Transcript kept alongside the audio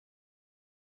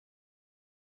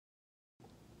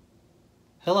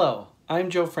Hello, I'm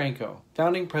Joe Franco,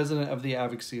 founding president of the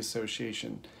Advocacy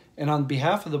Association, and on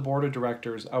behalf of the board of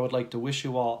directors, I would like to wish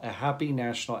you all a happy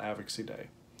National Advocacy Day.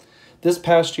 This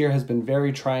past year has been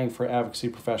very trying for advocacy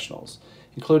professionals,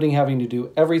 including having to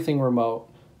do everything remote,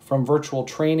 from virtual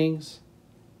trainings,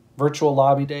 virtual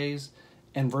lobby days,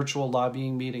 and virtual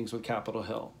lobbying meetings with Capitol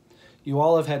Hill. You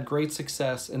all have had great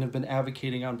success and have been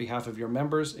advocating on behalf of your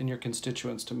members and your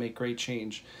constituents to make great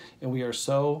change, and we are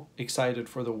so excited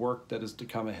for the work that is to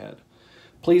come ahead.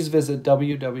 Please visit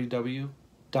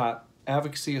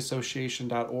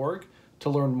www.advocacyassociation.org to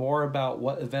learn more about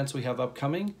what events we have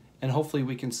upcoming, and hopefully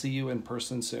we can see you in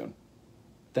person soon.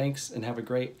 Thanks, and have a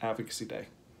great Advocacy Day.